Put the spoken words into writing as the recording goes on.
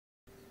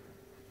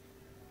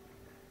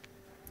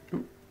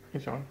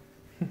It's on.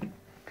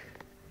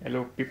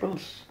 Hello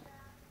peoples,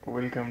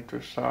 welcome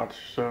to Sarge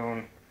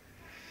zone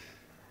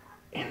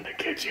in the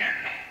kitchen.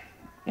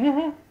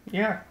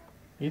 Yeah,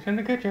 he's in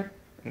the kitchen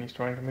and he's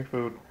trying to make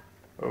food.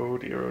 Oh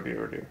dear, oh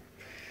dear, oh dear.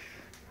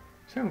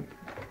 So,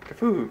 the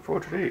food for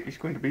today is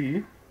going to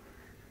be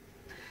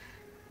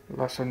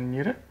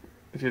Lasagnetta,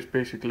 which is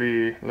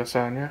basically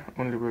lasagna,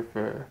 only with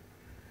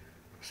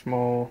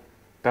small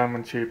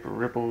diamond-shaped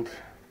rippled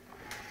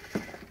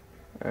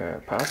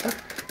pasta,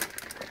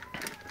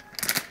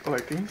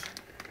 like these.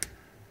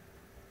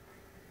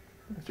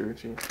 As you can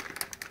see,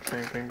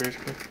 same thing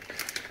basically.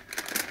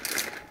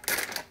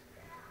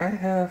 I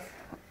have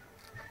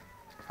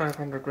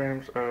 500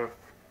 grams of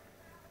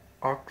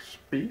ox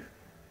beef,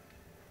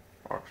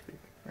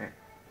 yeah.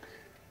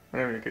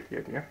 Whatever, you get the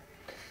idea.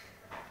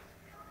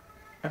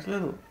 As a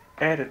little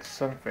added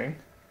something,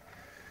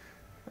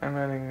 I'm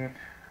adding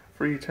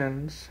 3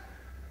 tins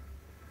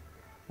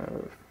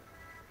of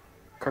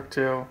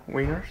cocktail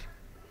wieners,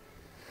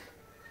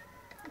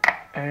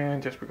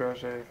 and just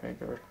because I think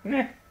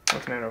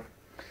what's that of?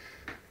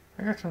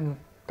 I got some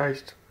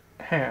diced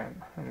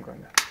ham I'm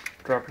going to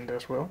drop in there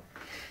as well.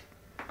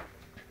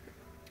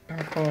 And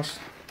of course,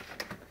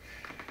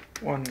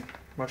 one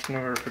must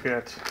never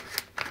forget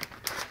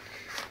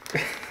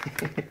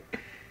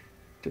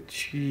the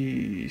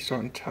cheese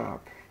on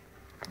top,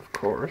 of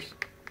course.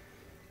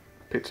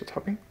 Pizza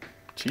topping,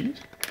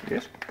 cheese,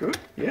 yes, good,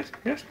 yes,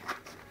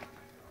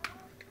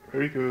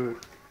 very good.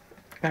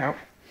 Now,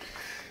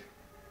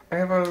 I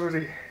have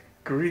already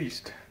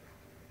greased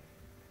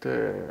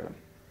the,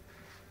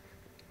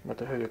 what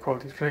the hell you call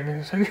these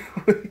things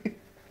anyway.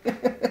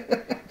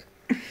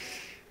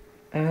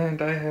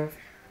 And I have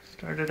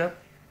started up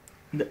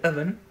the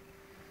oven.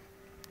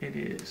 It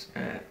is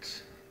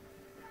at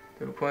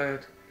the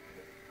required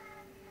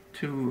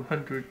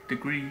 200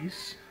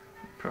 degrees.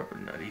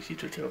 Probably not easy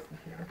to tell from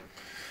here.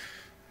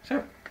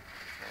 So,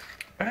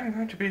 I'm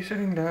going to be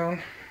setting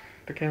down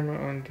the camera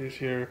on this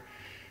here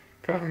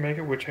coffee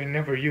maker, which I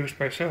never use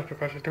myself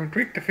because I don't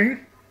drink the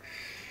thing.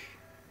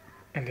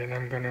 And then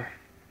I'm gonna,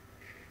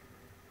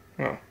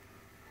 well,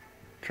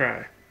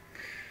 try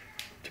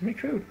to make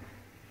food.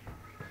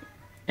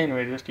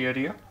 Anyway, that's the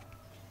idea.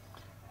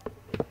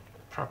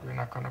 Probably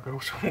not gonna go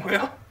so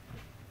well.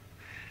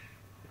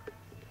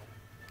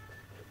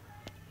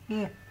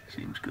 Yeah,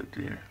 seems good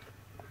there.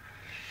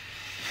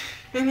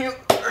 Anyhow,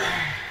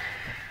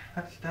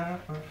 let's start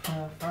off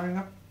with firing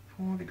up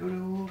for the good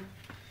old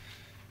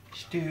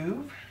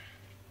stove.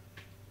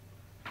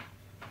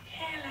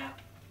 Hello.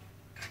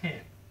 Yeah,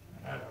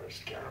 I always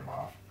scare them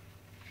off.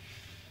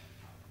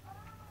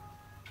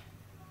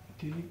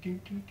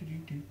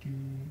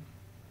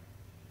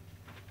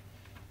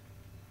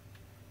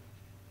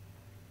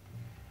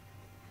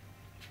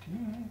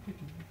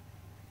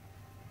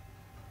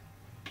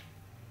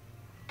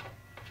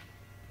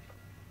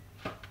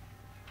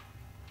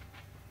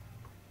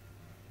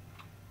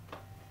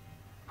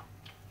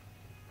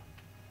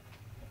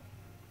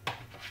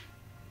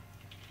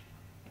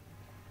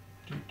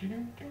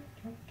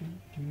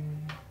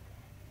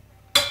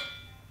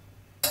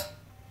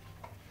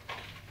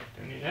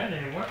 Don't need that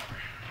anymore.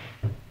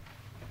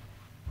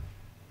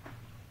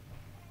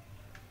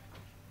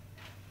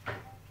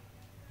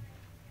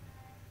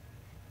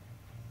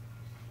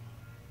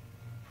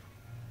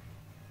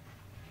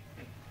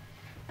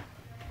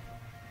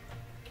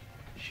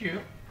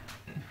 Shoot.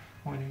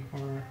 Waiting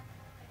for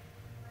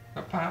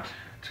the pot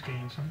to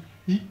gain some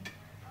heat.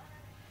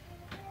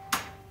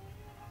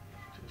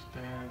 Just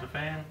the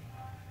fan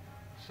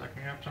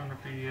sucking up some of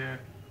the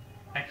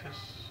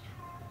excess.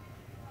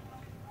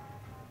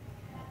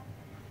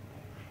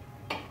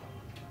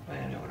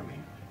 I know what I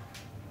mean.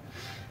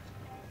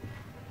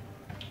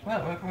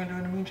 Well, what can we do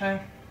in the meantime?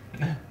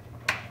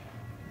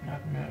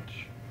 Not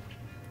much.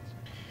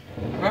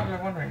 You're probably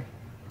wondering,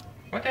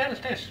 what the hell is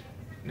this?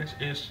 This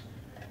is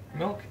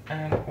milk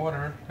and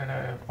water that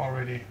I have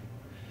already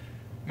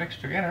mixed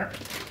together,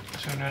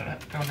 so that I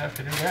don't have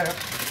to do that.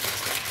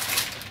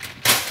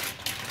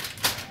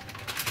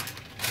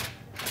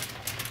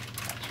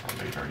 That's for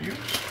later use.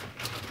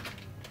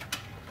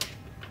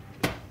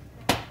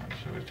 And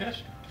so is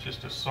this. It's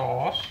just a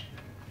sauce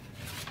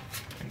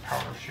in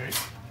powder shape,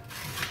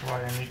 which is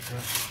why I need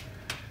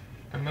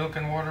the milk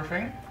and water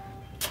thing.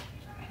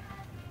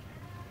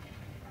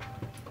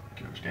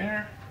 Goes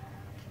there.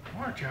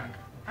 More junk.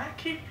 I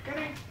keep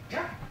getting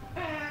junk.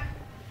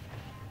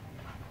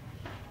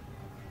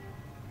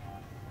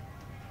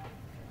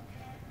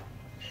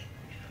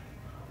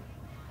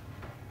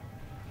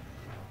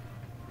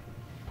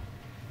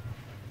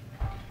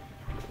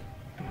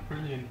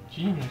 Brilliant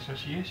genius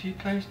as he is, he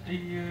placed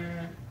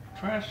the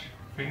trash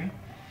thing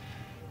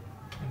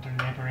in the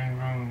neighboring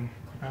room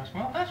because,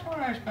 well, that's where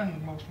I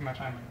spend most of my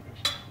time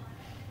anyways.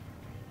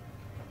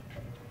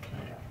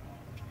 Okay.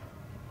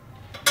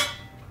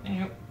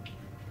 Anywho,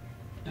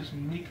 this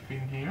meat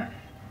thing here,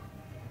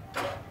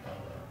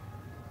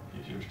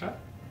 is your stuff,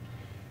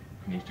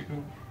 needs to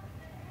go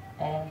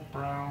all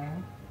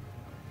brown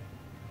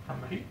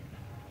from the heat.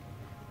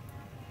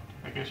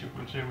 guess you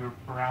could say we're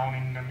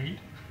browning the meat.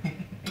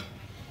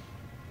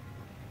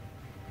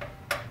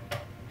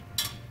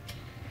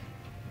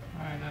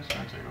 Alright, that's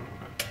gonna take a little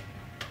bit.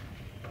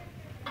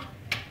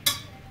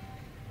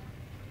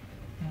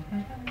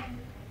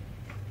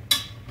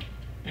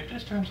 If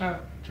this turns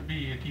out to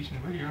be a decent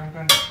video, I'm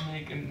going to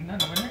make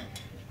another one.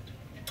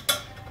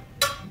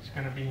 It's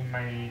going to be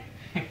my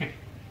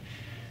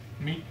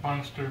Meat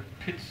Monster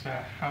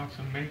Pizza How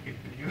to Make It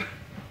video.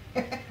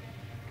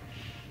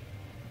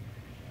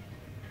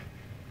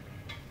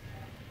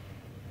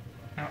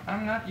 Now,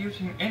 I'm not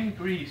using any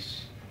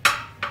grease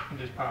in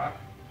this pot.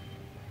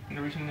 And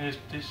the reason is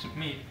this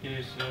meat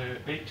is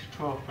 8 to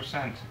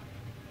 12%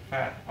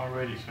 fat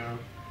already, so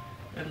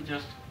it'll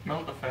just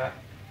melt the fat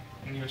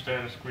and use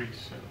that as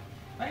grease. So,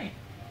 hey,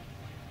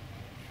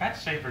 fat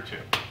saver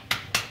too.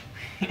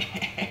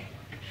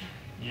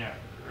 Yeah,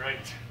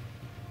 right.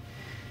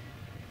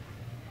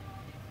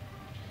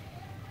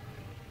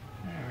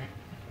 Anyway.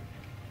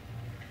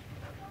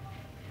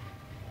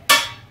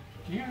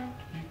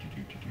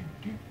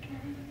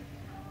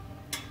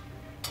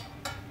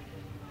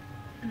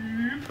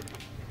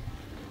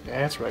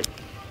 That's right.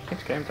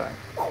 It's game time.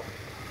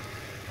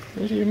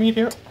 Here's your meat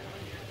here.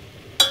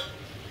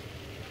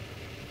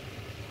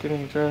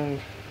 Getting turned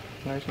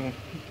nice and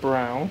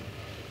brown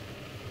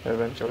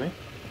eventually.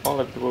 All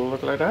of it will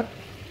look like that.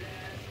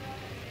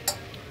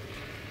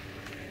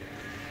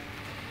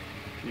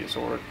 The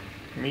assorted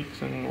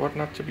meats and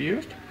whatnot to be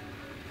used.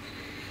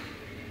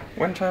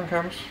 When time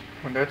comes,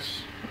 when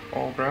that's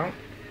all brown,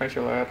 I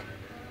shall add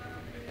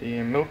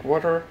the milk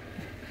water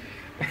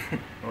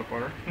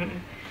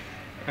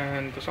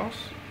and the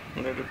sauce,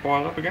 let it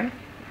boil up again,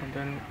 and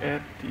then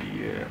add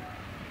the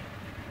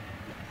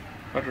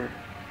other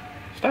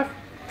stuff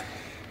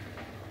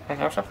and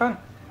have some fun.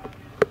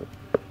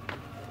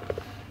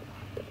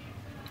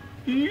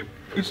 Yep,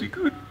 is it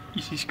good?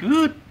 Is this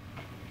good?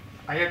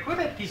 Are you good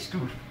at this,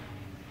 dude?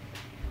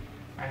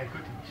 Are you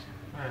good at this?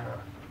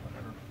 Whatever.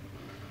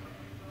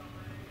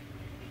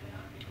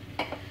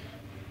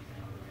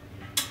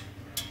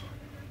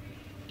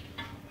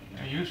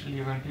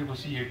 Usually when people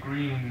see a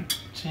green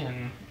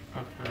tin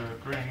of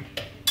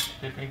drink,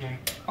 they're thinking,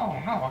 oh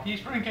no,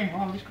 he's drinking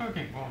while he's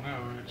cooking. Well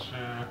no, it's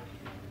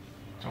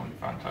only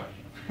Fanta.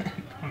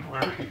 Don't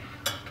worry.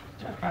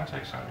 Just Fanta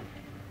exotic.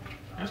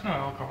 There's no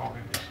alcohol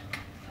in this.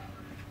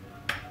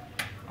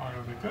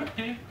 Although there could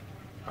be,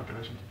 but there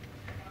isn't.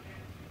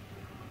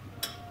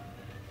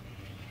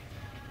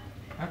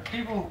 And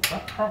people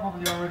are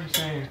probably already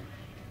saying,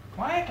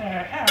 why the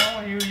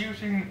hell are you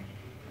using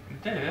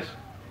this?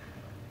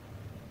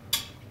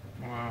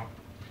 Well,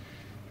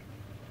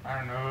 I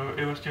don't know,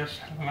 it was just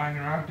lying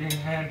around being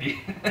handy,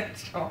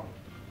 that's all.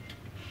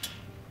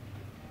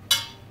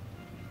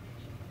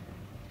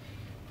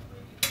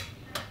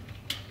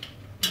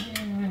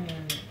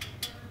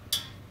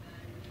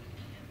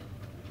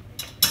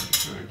 Make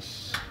sure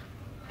it's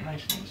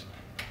nice and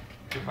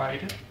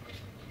divided.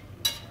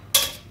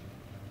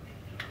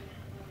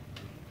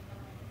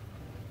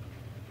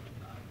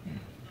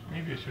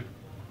 Maybe I should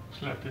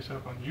slap this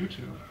up on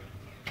YouTube.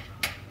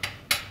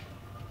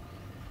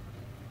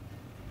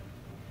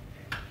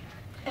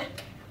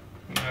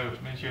 No,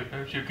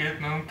 don't you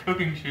get no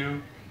cooking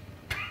shoe.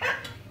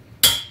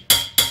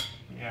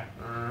 Yeah,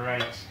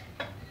 right.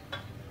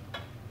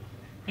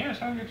 Here's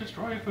how you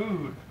destroy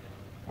food.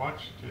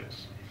 Watch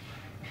this.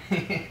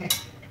 Yeah,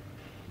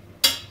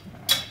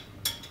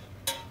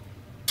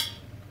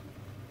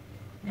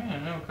 I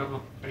know a couple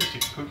of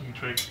basic cooking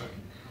tricks, but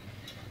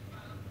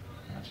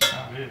that's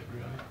about it,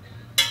 really.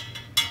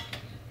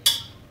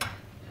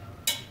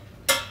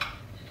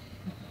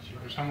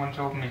 Sure, someone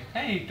told me,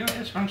 hey, do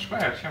this from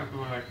scratch. I would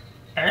go like,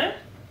 eh?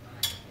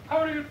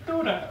 How do you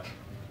do that?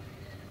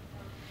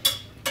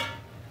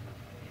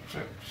 So,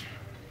 you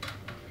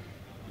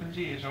can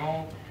see it's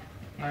all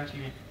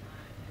nicely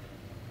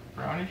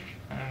brownish,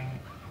 and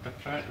the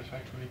fat is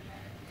actually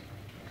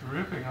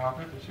dripping off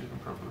it, as you can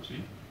probably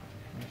see.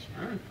 It's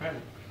very fatty.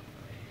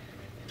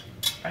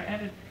 I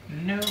added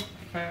no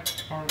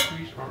fat or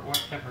grease or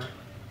whatever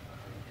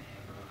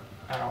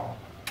at all.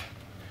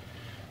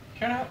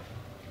 Shut up.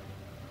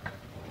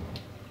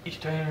 It's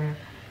time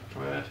to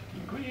add the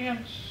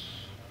ingredients.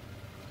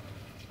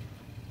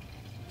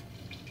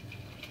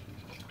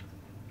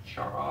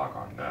 Sarge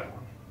on that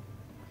one.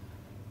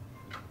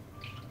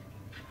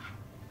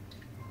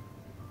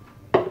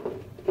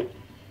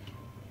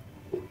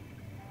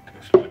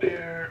 Goes through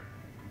there.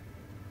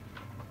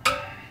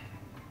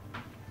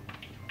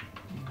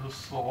 The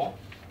salt.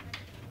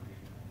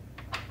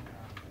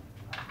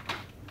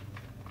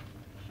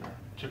 So,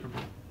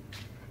 typical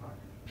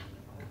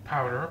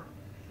powder.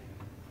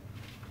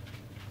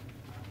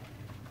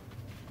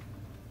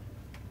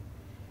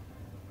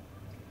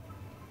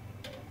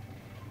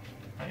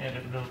 I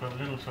added little by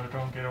little so I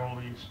don't get all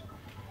these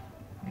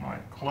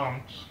like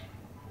clumps,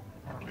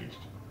 or at least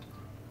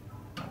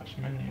not as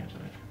many as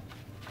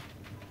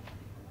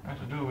I have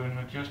to do, and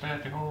I just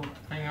add the whole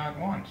thing at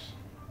once.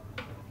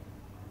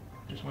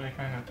 This way it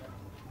kind of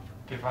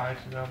divides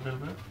it out a little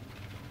bit.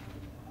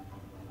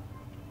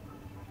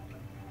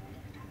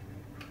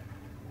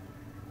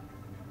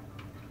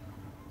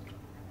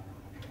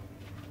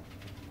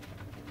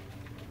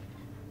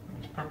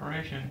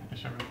 preparation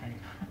is everything.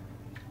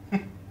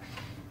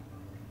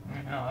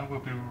 You know, I will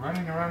be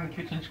running around the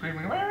kitchen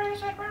screaming, "Where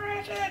is it? Where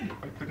is it?"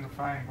 I couldn't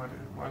find what it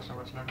was I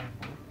was looking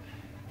for.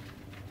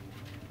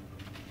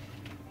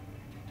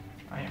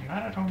 I am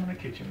not at home in the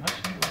kitchen, let's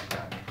say it like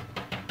that.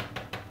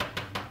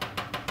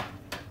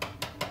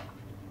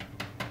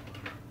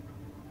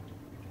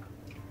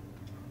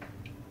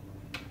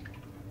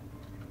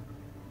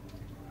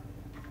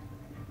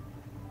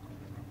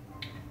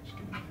 Let's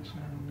get this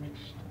now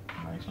mixed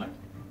nicely.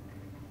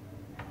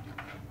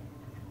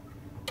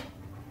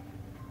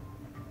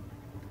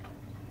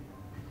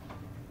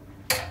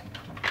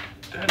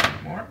 That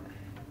anymore.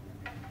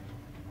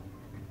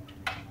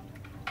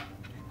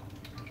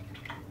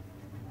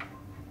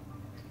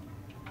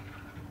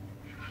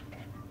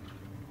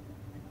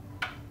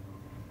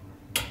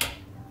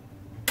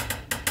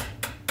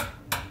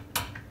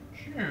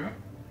 Sure.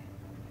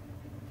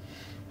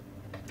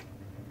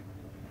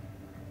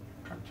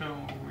 Cut the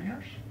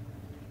wieners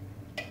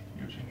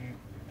using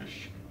the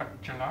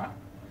spatula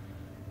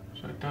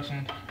so it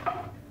doesn't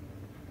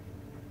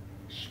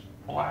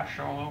splash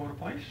all over the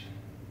place.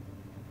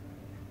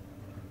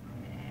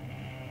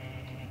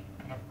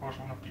 And of course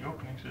one of the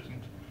openings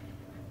isn't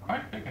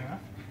quite big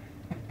enough,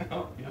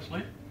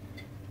 obviously.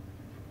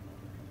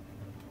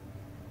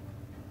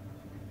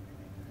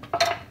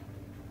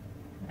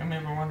 You may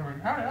be wondering,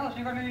 how the hell is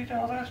he going to eat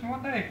all this in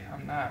one day?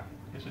 I'm not.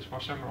 This is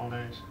for several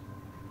days.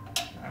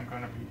 I'm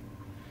going to be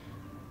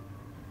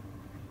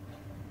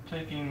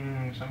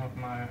taking some of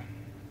my,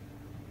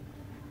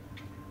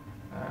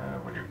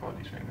 what do you call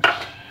these things?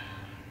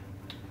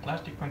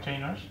 Plastic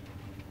containers.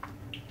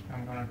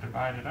 I'm going to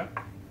divide it up.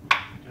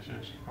 This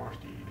is, of course,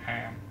 the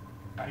ham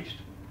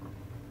diced.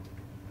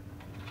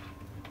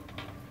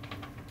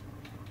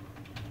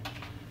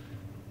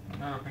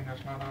 Another thing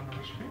that's not on the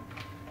recipe.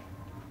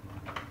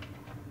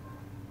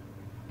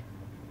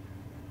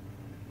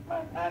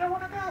 But I don't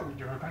want to go.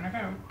 You're going to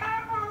go.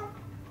 No!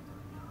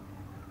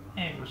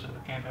 Hey, it was,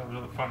 can't have a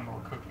little fun while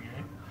cooking,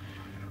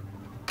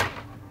 eh?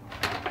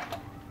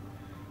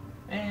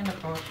 And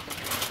of course,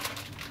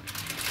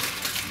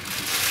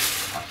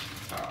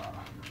 pasta.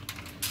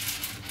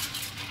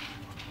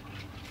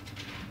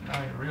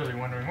 Now you're really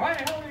wondering, why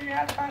the hell do you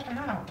add the pasta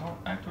now? Well,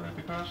 actually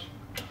because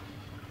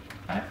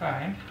I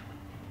find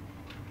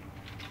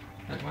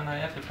that when I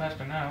add the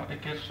pasta now,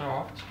 it gets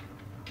soft,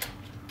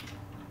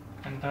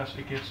 and thus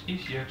it gets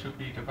easier to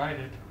be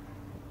divided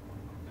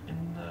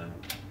in the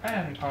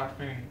pan pot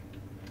thing.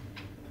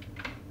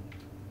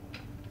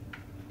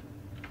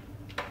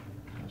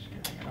 Just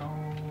getting it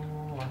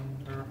all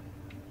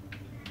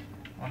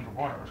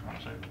underwater, I was going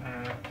to say.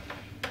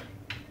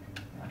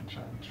 Right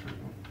side through.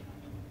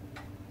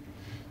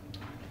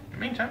 In the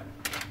meantime,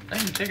 I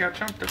need to take out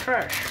some of the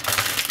trash.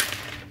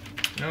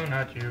 No,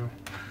 not you.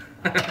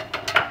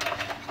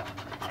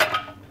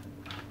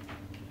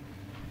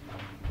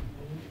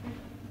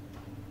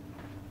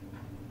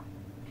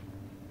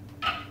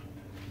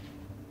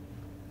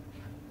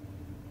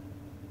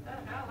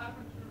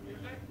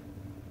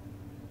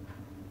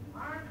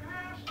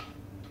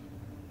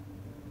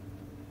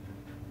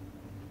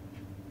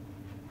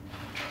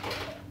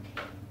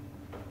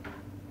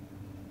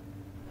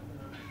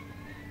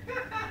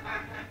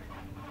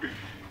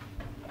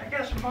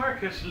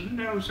 Marcus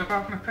knows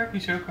about my cooking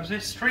show because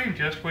this stream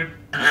just went.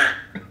 Oh,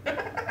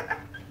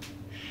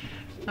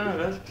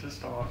 that's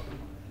just awesome.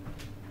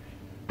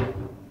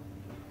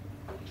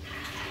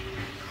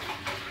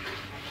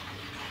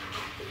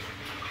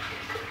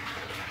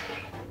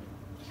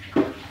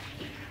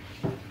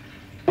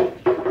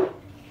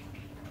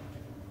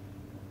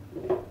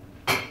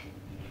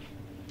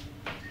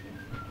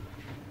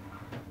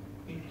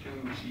 Into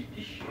the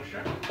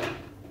dishwasher.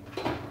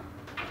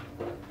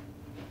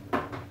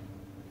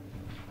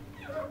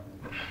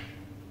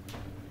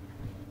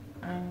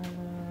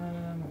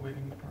 I'm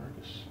waiting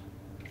for this.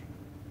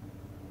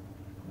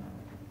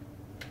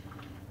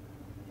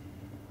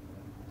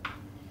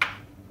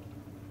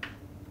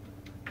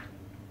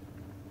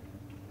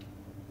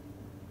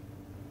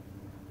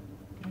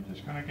 It's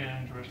just gonna get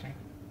interesting.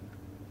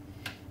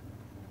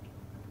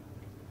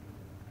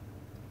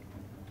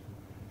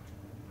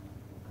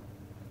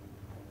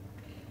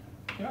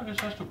 Yeah, this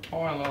has to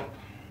boil up,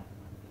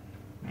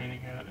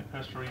 meaning it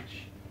has to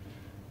reach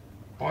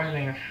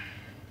boiling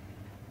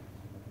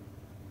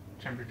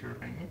temperature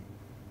thing,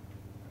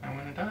 and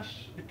when it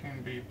does, it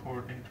can be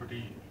poured into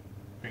the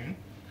thing,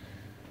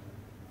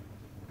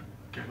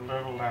 get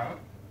leveled out,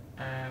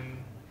 and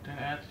then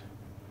add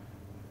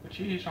the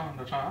cheese on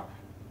the top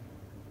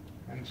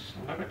and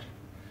slap it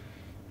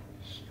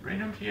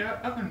straight into your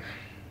oven.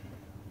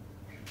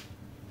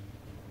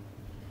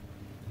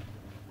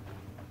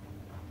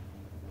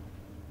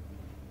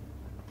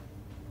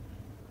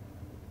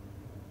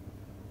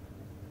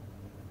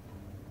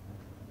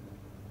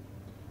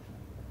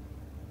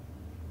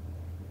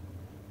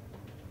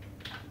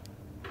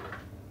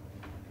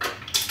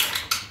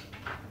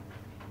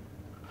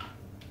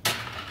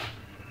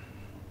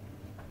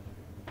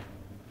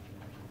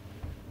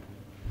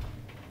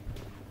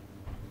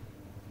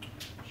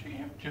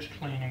 just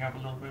cleaning up a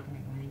little bit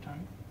in the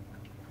meantime.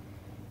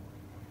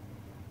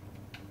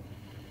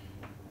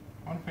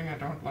 One thing I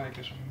don't like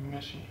is a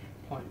messy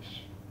place.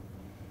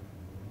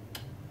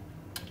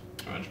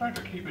 So I try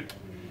to keep it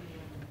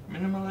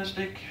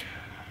minimalistic,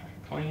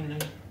 clean.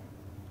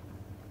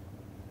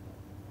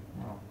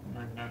 Well,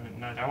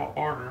 not out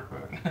order,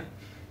 but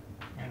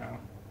you know,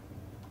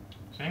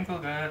 single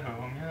guy at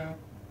home, you know,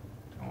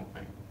 the whole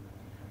thing.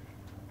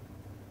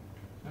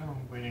 So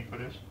I'm waiting for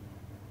this.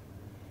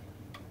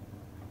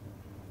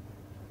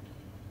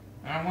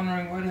 I'm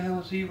wondering why the hell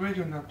is the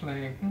radio not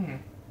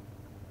playing?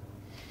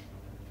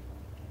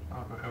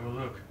 I'll go have a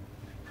look.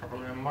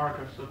 Probably a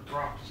marker to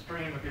drop the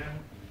stream again.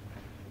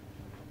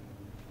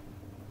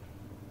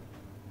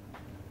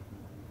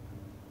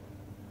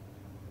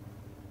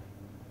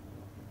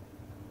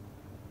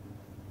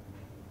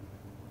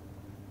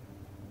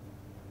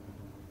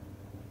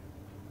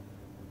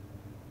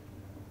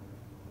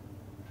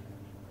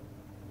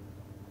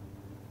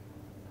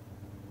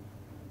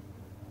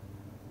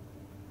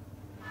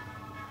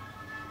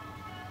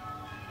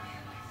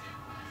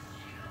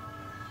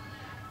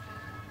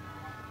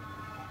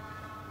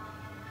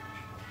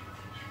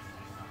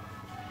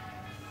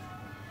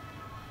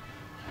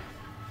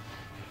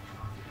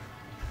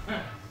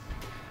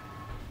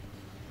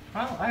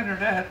 Well, either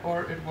that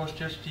or it was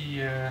just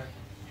the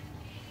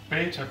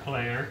beta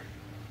player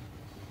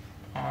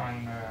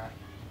on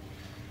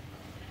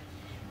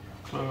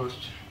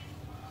closed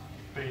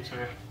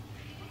beta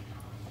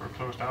or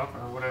closed alpha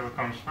or whatever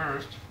comes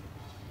first.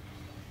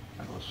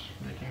 That was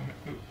making.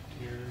 Oh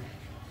dear.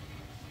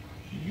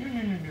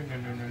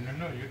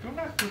 No, you do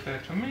not do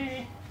that to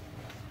me.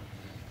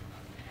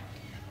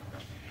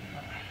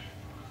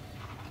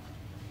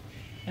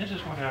 This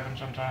is what happens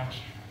sometimes.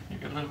 You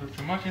get a little bit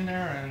too much in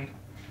there and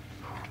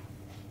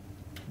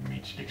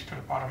meat sticks to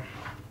the bottom.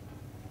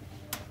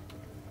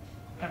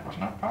 That was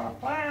not part of the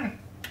plan.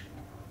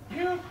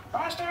 You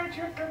bastard,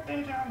 you took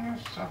me down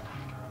yourself.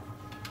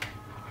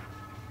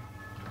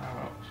 Oh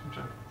well, seems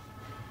to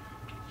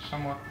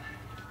somewhat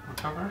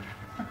recovered.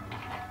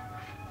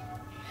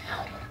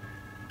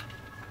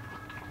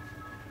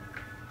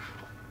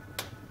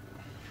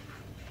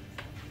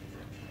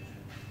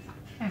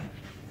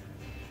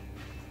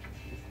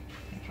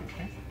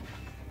 Interesting.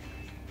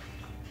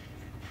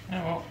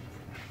 Yeah, well,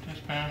 this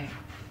pan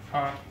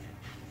pot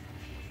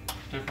is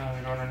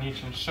definitely going to need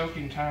some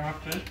soaking time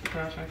after this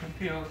because I can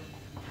feel,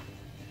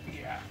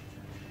 yeah,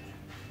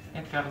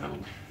 it got a little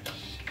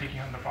sticky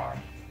on the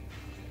bottom.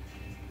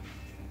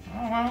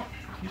 Oh well,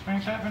 these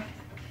things happen.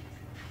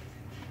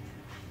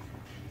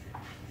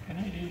 And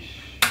it is,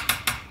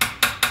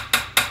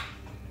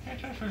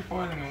 it's actually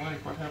boiling away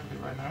quite heavily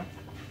right now.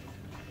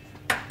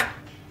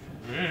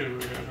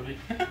 Very heavily.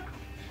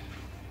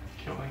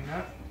 Killing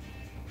that.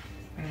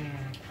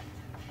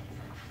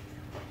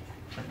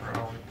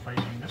 Temporarily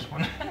placing this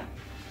one.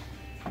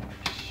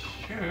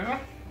 Sure.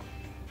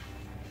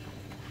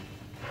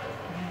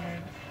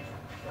 And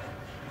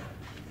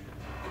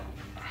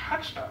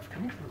hot stuff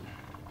coming through.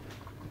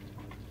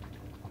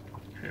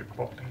 Here,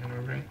 quilting and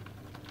everything.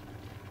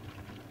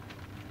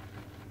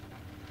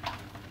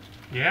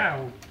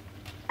 Yeah,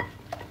 it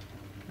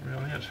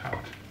really is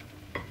hot.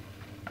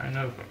 I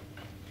know, but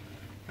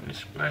when it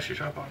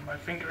splashes up on my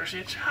fingers,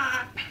 it's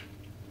hot.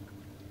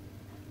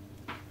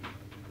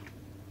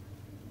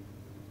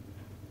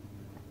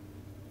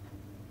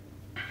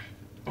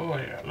 Oh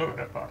yeah, look at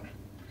that button.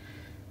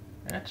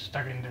 It's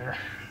stuck in there.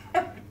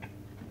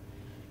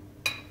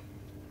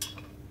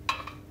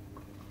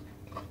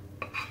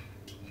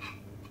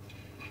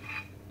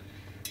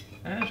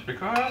 And it's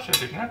because I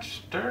did not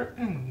stir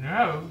and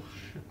no.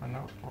 Shit, my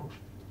nose closed.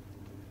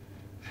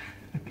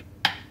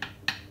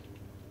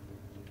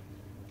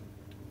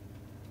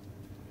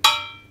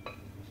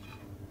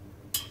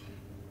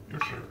 You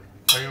sir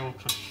failed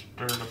to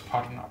stir the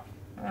pot enough.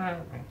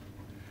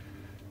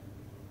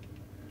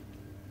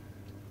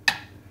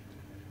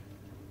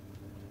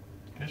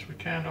 Guess we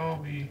can't all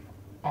be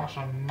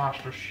awesome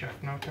master chef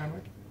now, can we?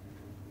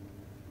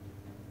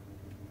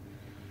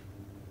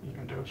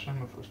 Even though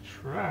some of us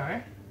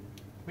try,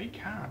 we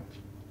can't.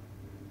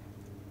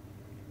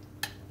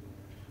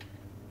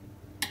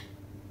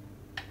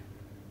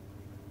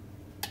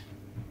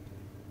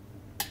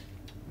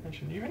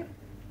 Nice and even.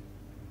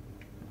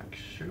 Like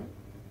so.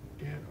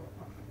 Get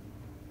off.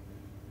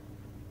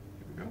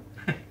 Here we go.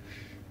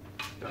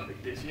 Dump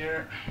it this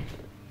here.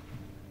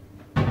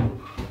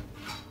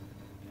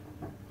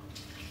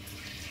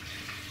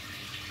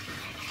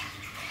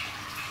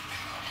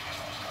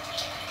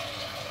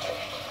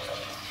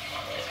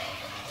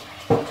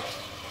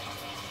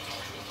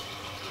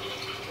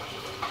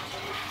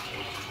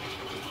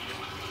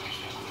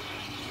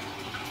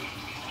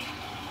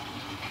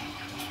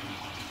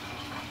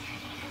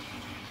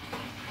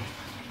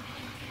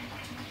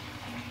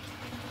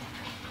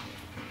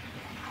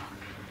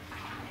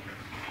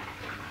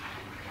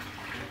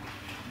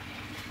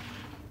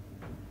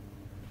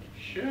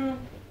 Sure.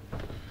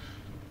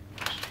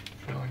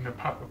 Filling the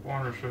pot with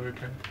water so it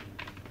can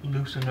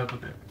loosen up a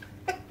bit.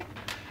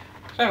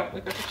 So,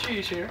 we got the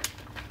cheese here.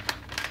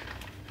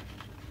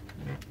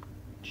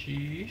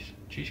 cheese.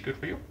 Cheese good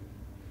for you.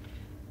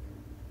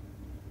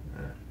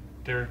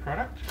 Dairy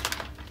product.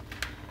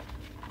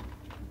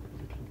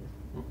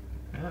 Oop,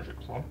 there's a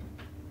clump.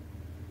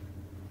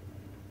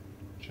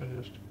 So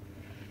just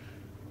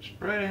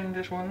spreading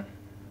this one.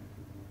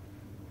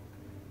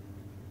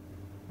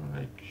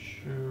 Like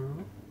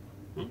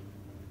so. Oop.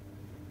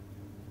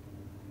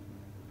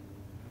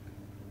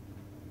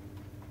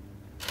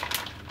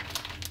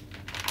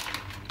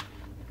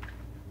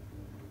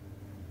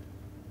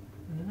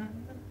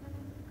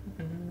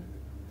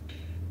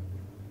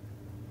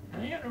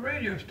 And yeah, the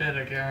radio's dead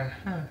again.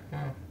 Huh,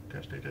 well,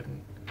 guess they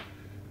didn't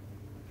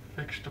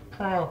fix the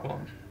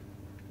problem.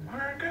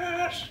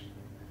 Marcus!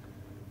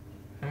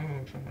 Oh,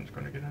 someone's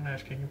gonna get an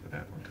ass kicking for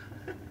that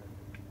one.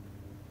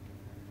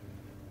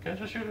 Guess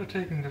I should have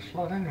taken the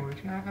slot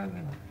anyways. Now I don't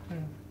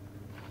know.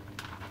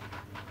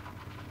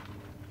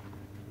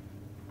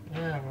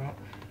 Yeah, well.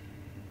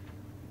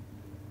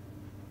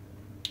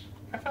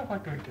 I felt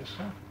like doing this,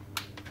 huh?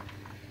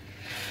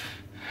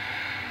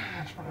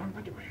 That's what I'm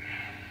doing.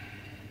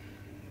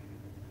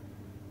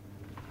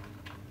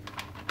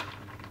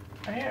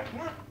 I have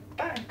not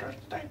time to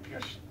type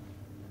your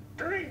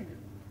string.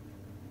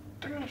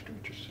 Do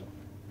it yourself.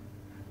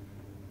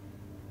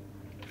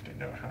 If they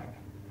know how.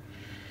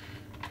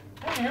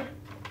 Yep.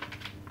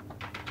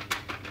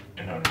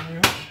 Another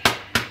news.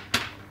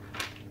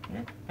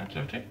 Yep, that's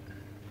empty.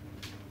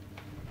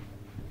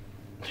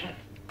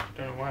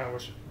 Don't know why I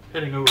was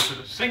heading over to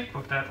the sink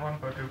with that one,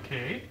 but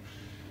okay.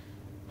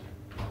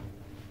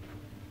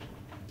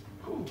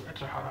 Ooh,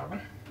 that's a hot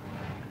oven.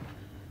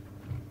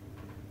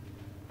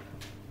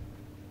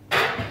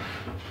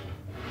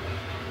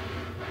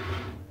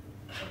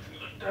 Something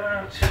like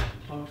that.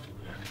 Close to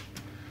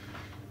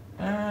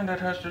that. And that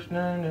has just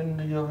been in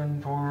the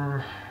oven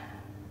for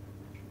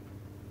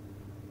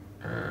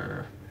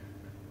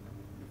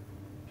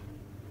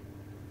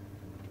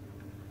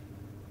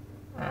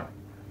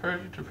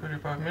 30 to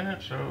 35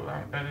 minutes, so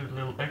I added a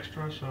little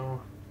extra,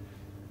 so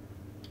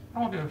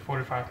I'll give it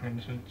 45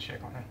 minutes and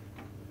check on it.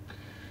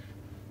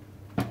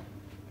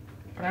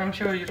 But I'm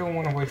sure you don't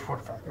want to wait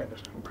 45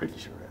 minutes, I'm pretty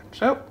sure.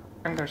 So,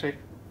 I'm gonna say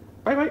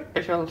bye bye.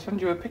 I shall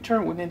send you a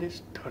picture when it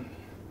is done.